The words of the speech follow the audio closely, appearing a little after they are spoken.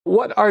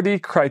what are the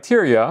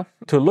criteria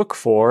to look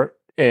for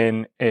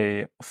in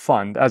a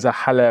fund as a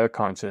halal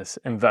conscious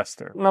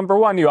investor? Number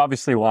one, you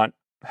obviously want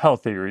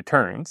healthy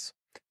returns.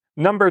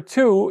 Number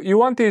two, you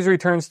want these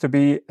returns to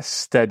be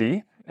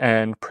steady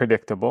and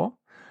predictable.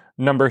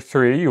 Number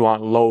three, you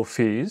want low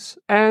fees.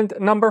 And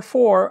number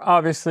four,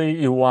 obviously,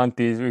 you want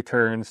these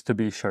returns to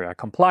be Sharia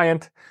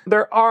compliant.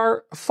 There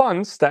are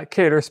funds that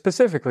cater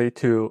specifically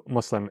to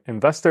Muslim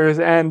investors.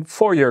 And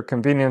for your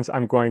convenience,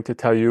 I'm going to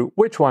tell you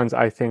which ones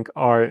I think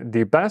are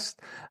the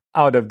best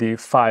out of the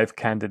 5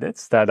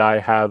 candidates that I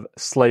have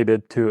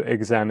slated to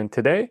examine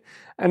today.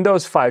 And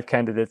those 5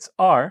 candidates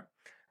are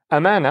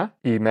Amana,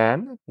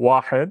 Iman,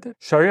 Wahid,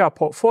 Sharia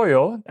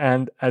Portfolio,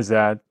 and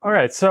Azad. All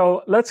right,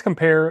 so let's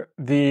compare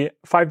the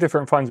 5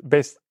 different funds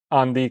based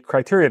on the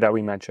criteria that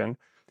we mentioned.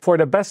 For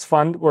the best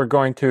fund, we're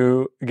going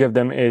to give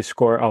them a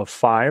score of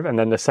 5, and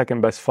then the second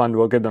best fund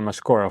will give them a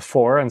score of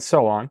 4, and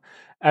so on.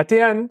 At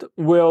the end,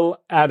 we'll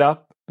add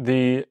up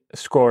the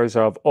scores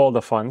of all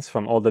the funds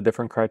from all the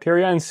different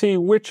criteria and see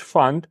which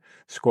fund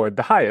scored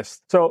the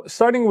highest. So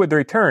starting with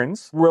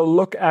returns, we'll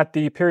look at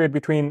the period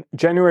between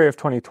January of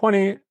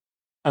 2020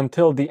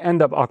 until the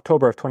end of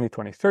October of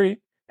 2023.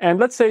 And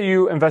let's say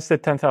you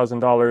invested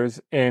 $10,000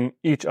 in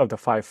each of the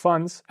 5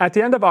 funds. At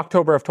the end of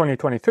October of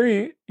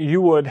 2023,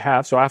 you would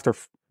have, so after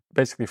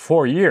basically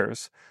 4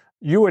 years,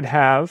 you would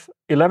have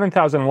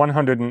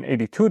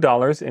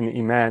 $11,182 in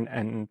Iman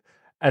and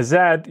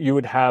Azad. You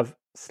would have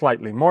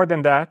slightly more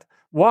than that.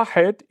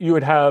 Wahid, you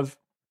would have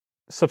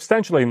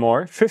substantially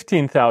more,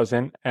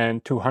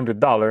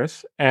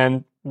 $15,200.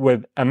 And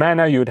with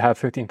Amana, you would have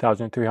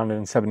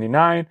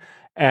 $15,379.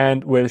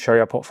 And with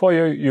Sharia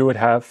Portfolio, you would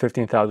have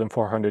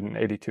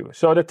 $15,482.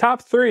 So the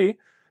top 3,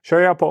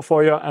 Sharia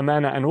Portfolio,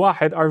 Amana, and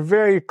Wahid, are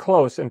very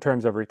close in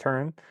terms of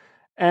return.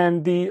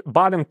 And the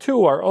bottom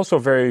 2 are also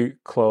very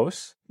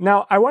close.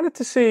 Now, I wanted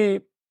to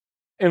see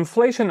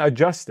inflation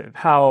adjusted.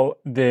 How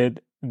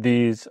did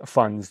these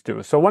funds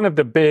do? So one of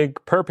the big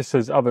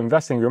purposes of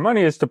investing your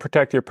money is to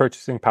protect your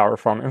purchasing power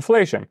from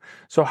inflation.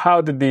 So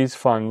how did these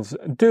funds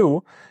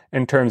do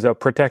in terms of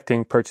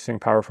protecting purchasing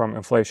power from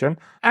inflation?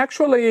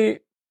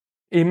 Actually,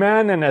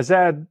 Iman and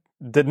Azad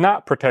did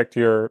not protect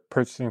your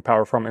purchasing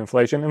power from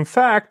inflation. In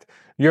fact,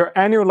 your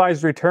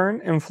annualized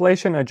return,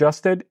 inflation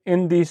adjusted,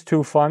 in these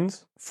 2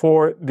 funds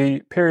for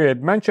the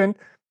period mentioned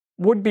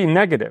would be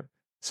negative.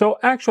 So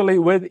actually,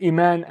 with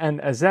Iman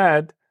and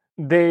Azad,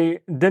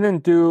 they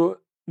didn't do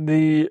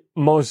the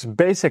most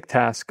basic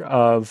task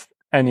of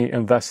any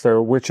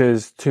investor, which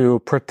is to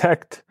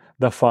protect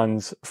the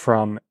funds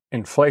from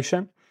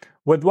inflation.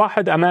 With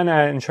Wahid,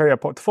 Amana, and Sharia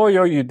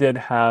Portfolio, you did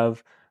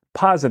have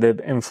positive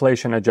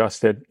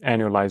inflation-adjusted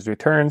annualized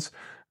returns,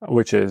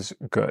 which is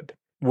good.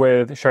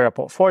 With Sharia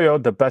Portfolio,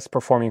 the best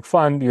performing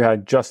fund, you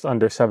had just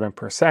under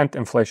 7%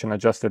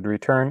 inflation-adjusted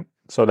return.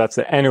 So that's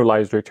the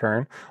annualized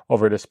return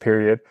over this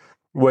period.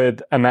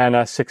 With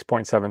Amana,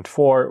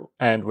 6.74,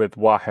 and with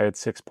Wahid,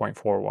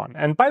 6.41.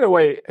 And by the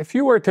way, if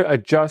you were to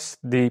adjust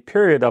the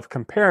period of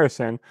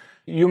comparison,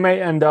 you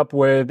may end up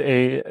with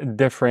a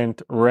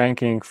different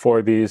ranking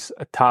for these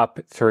top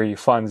 3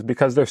 funds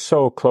because they're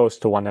so close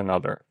to one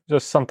another.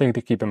 Just something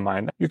to keep in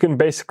mind. You can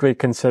basically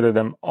consider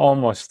them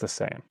almost the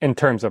same in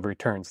terms of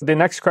returns. The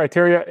next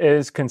criteria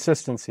is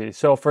consistency.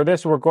 So for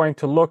this, we're going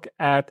to look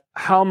at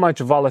how much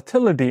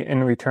volatility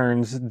in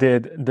returns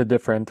did the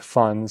different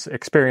funds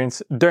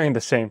experience during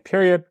the same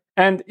period.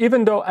 And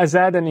even though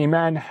Azad and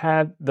Iman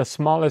had the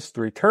smallest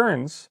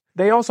returns,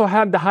 they also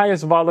had the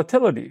highest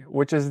volatility,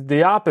 which is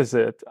the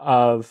opposite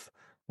of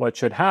what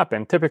should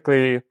happen.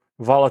 Typically,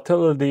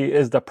 volatility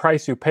is the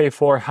price you pay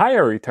for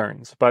higher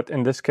returns. But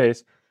in this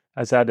case,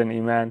 Azad and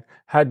Iman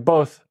had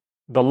both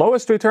the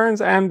lowest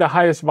returns and the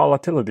highest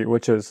volatility,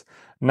 which is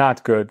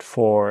not good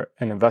for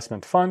an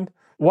investment fund.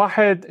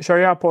 Wahid,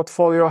 Sharia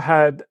Portfolio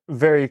had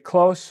very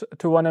close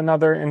to one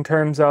another in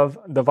terms of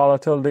the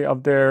volatility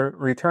of their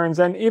returns,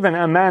 and even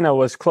Amana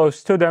was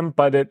close to them,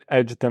 but it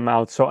edged them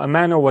out. So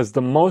Amana was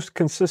the most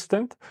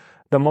consistent,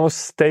 the most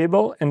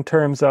stable in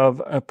terms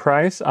of a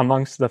price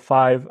amongst the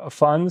 5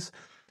 funds.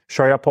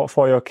 Sharia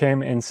Portfolio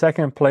came in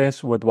 2nd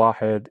place, with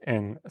Wahid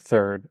in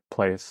 3rd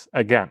place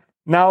again.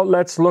 Now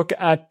let's look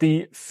at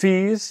the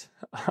fees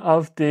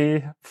of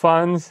the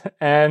funds,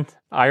 and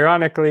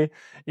ironically,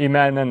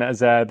 Iman and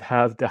Azad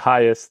have the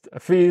highest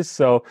fees.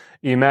 So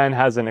Iman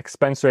has an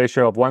expense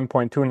ratio of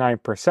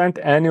 1.29%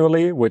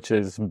 annually, which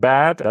is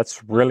bad.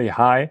 That's really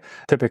high.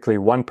 Typically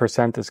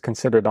 1% is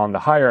considered on the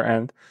higher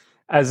end.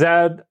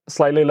 Azad,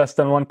 slightly less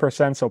than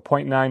 1%, so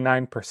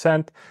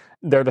 0.99%.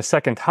 They're the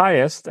 2nd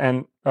highest,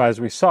 and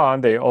as we saw,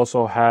 they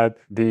also had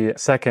the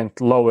 2nd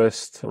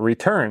lowest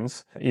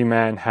returns.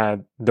 Iman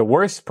had the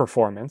worst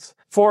performance.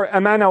 For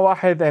Amana,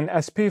 Wahid, and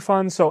SP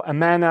funds, so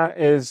Amana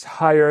is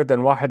higher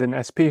than Wahid and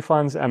SP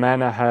funds.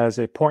 Amana has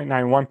a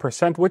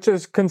 0.91%, which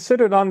is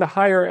considered on the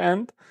higher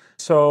end.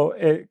 So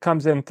it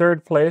comes in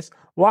 3rd place.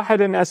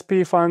 Wahid and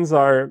SP funds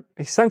are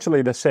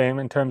essentially the same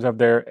in terms of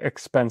their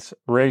expense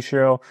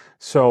ratio.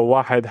 So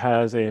Wahid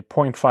has a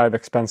 0.5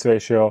 expense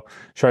ratio.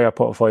 Sharia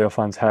Portfolio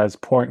funds has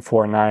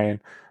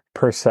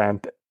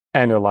 0.49%.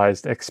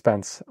 annualized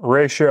expense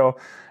ratio.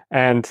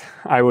 And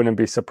I wouldn't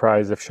be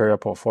surprised if Sharia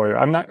portfolio,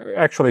 I'm not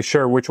actually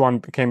sure which one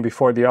came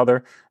before the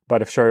other,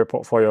 but if Sharia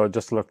portfolio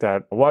just looked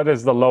at what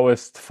is the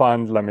lowest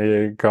fund, let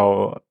me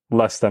go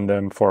less than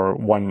them for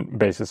 1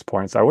 basis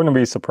points. I wouldn't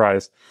be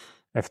surprised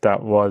if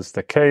that was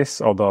the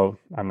case, although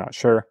I'm not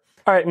sure.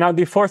 All right, now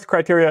the fourth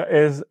criteria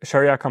is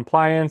Sharia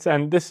compliance,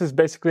 and this is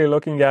basically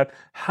looking at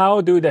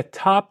how do the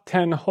top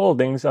 10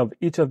 holdings of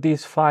each of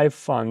these 5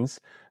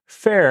 funds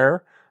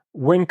fare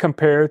when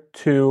compared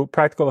to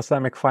Practical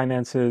Islamic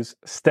Finance's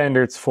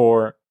standards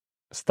for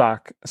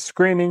stock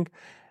screening.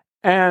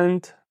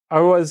 And I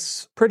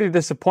was pretty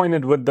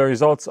disappointed with the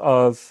results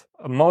of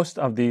most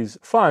of these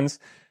funds.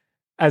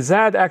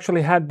 Azad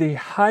actually had the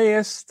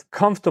highest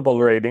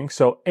comfortable rating,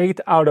 so 8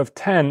 out of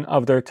 10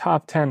 of their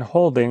top 10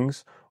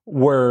 holdings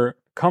were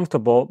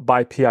comfortable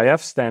by PIF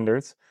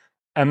standards.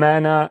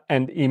 Amana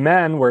and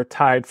Iman were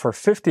tied for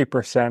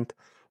 50%.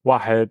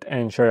 Wahed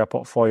and Sharia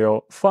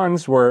portfolio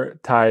funds were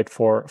tied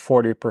for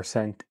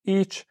 40%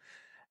 each.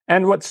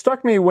 And what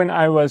struck me when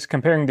I was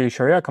comparing the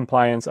Sharia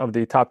compliance of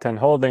the top 10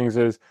 holdings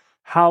is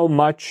how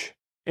much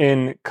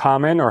in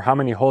common, or how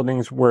many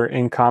holdings were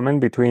in common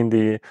between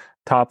the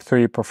top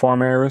 3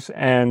 performers,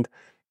 and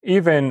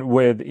even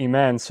with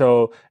Iman.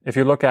 So if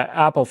you look at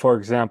Apple, for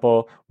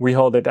example, we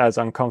hold it as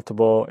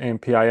uncomfortable in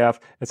PIF.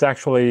 It's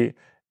actually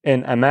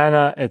in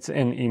Amana, it's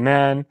in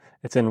Iman,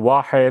 it's in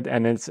Wahed,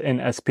 and it's in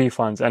SP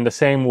funds. And the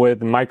same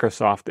with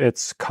Microsoft.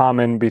 It's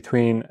common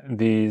between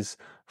these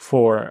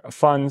 4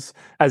 funds.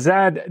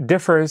 Azad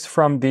differs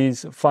from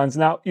these funds.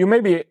 Now, you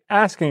may be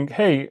asking,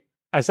 hey,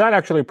 Azad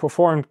actually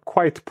performed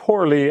quite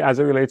poorly as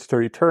it relates to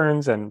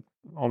returns and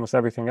almost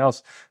everything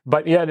else,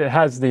 but yet it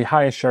has the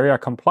highest Sharia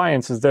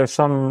compliance. Is there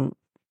some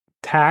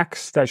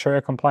tax that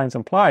Sharia compliance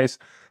implies?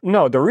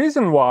 No, the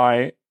reason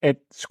why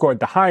it scored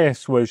the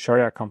highest with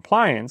Sharia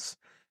compliance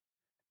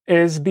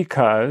is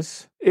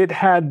because it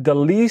had the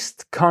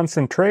least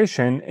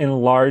concentration in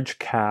large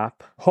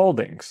cap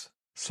holdings.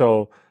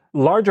 So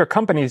larger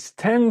companies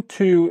tend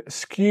to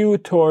skew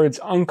towards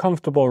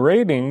uncomfortable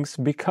ratings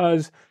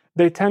because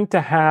they tend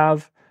to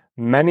have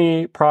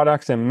many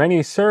products and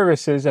many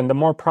services, and the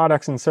more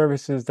products and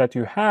services that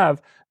you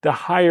have, the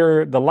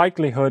higher the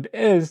likelihood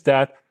is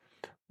that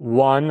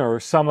one or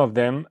some of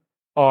them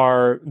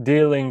are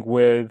dealing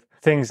with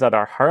things that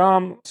are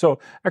haram. So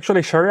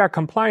actually, Sharia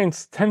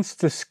compliance tends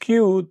to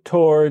skew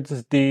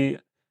towards the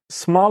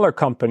smaller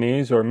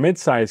companies or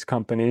mid-sized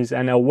companies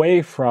and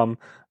away from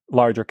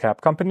larger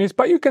cap companies.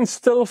 But you can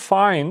still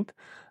find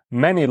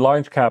many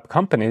large cap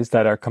companies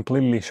that are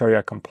completely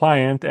Sharia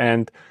compliant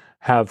and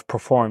have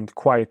performed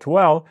quite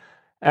well.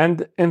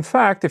 And in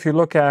fact, if you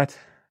look at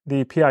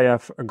the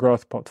PIF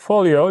growth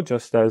portfolio,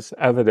 just as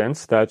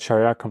evidence that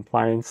Sharia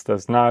compliance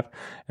does not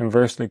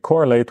inversely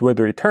correlate with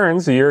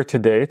returns, year to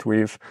date,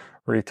 we've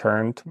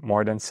returned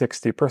more than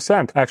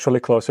 60%,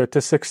 actually closer to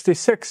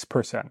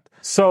 66%.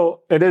 So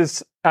it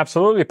is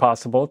absolutely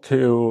possible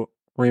to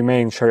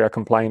remain Sharia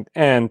compliant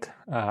and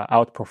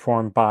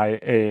outperform by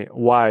a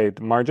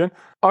wide margin.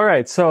 All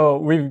right, so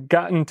we've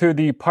gotten to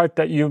the part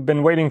that you've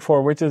been waiting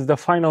for, which is the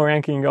final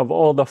ranking of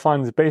all the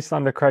funds based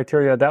on the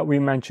criteria that we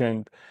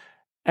mentioned.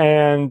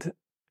 And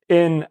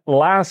in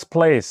last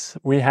place,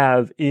 we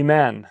have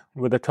Iman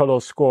with a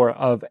total score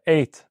of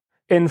 8.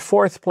 In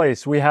fourth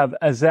place, we have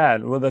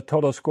Azad with a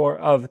total score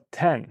of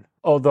 10.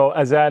 Although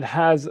Azad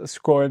has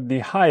scored the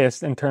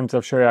highest in terms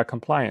of Sharia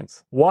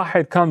compliance.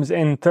 Wahed comes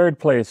in third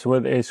place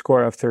with a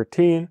score of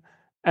 13.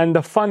 And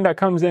the fund that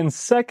comes in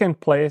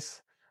second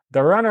place,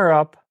 the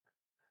runner-up,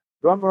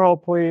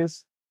 drumroll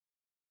please,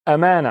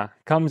 Amana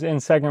comes in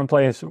second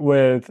place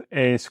with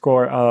a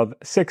score of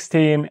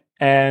 16.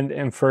 And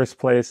in first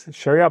place,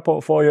 Sharia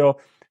portfolio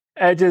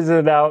edges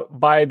it out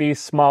by the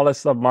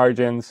smallest of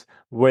margins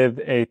with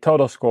a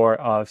total score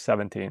of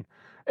 17.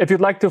 If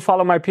you'd like to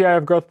follow my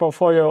PIF growth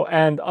portfolio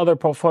and other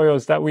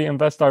portfolios that we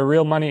invest our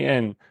real money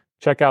in,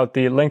 check out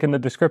the link in the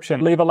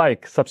description. Leave a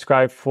like,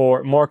 subscribe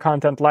for more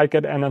content like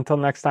it, and until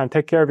next time,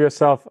 take care of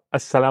yourself.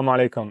 Assalamu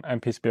alaikum,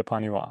 and peace be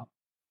upon you all.